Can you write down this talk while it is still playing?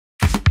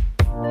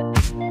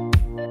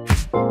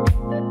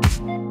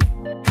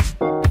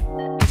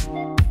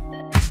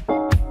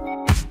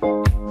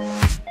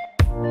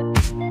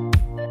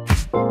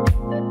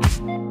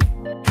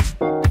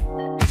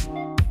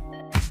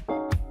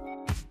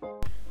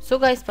So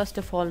guys, first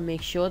of all,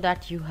 make sure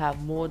that you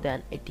have more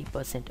than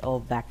 80%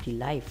 of battery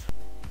life.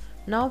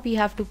 Now we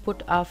have to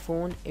put our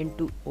phone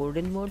into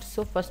Odin mode.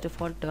 So first of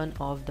all, turn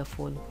off the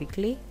phone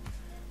quickly,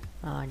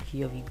 and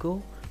here we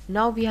go.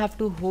 Now we have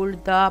to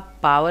hold the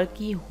power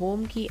key,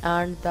 home key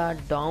and the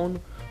down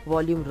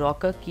volume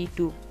rocker key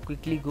to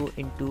quickly go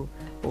into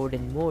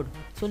Odin mode.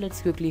 So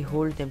let's quickly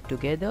hold them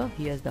together.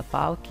 Here's the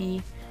power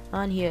key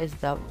and here is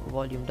the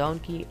volume down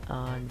key,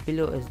 and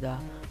below is the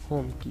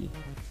home key.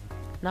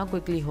 Now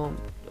quickly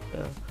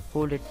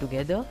hold it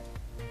together,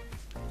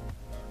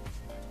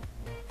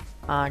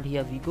 and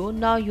here we go.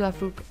 Now you have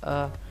to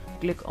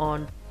click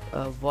on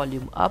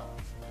volume up,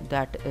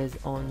 that is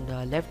on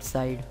the left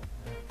side.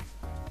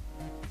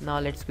 Now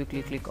let's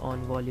quickly click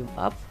on volume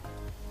up,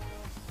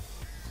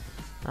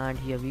 and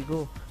here we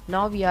go.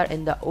 Now we are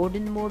in the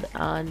Odin mode,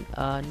 and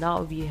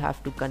now we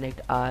have to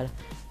connect our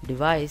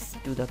device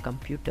to the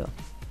computer.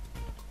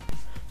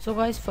 So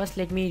guys, first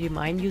let me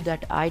remind you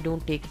that I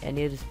don't take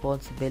any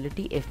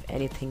responsibility if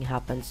anything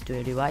happens to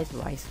your device,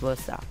 vice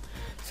versa.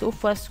 So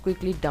first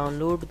quickly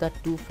download the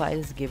 2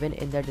 files given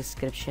in the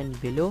description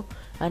below,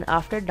 and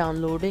after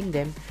downloading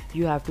them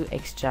you have to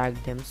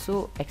extract them.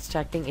 So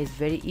extracting is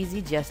very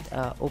easy. Just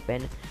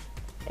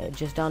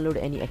just download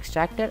any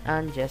extractor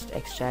and just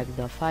extract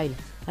the file,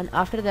 and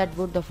after that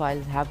both the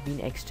files have been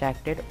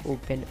extracted,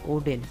 open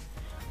Odin,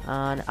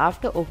 and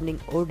after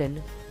opening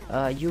Odin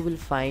you will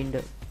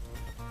find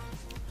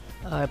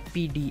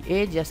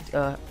PDA. Just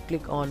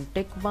click on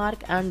tick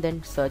mark and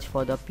then search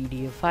for the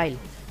PDA file.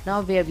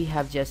 Now where we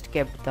have just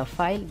kept the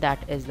file,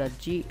 that is the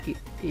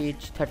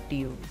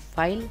GH30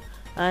 file,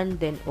 and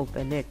then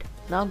open it.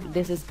 Now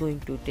this is going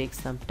to take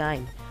some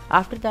time.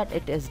 After that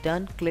it is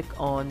done, click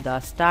on the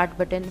start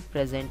button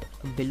present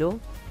below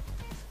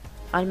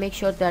and make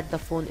sure that the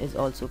phone is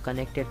also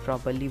connected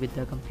properly with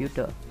the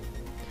computer.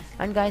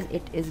 And guys,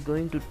 it is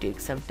going to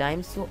take some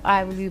time, so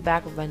I will be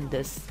back when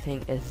this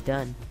thing is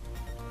done.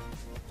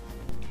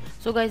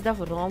 So guys, the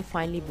ROM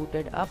finally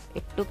booted up.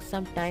 It took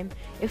some time.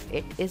 If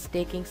it is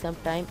taking some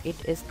time, it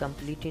is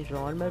completely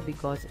normal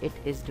because it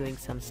is doing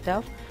some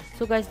stuff.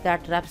 So guys,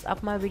 that wraps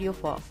up my video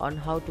on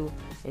how to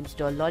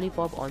install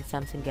Lollipop on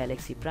Samsung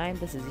Galaxy Prime.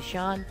 This is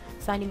Ishan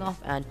signing off,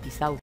 and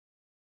peace out.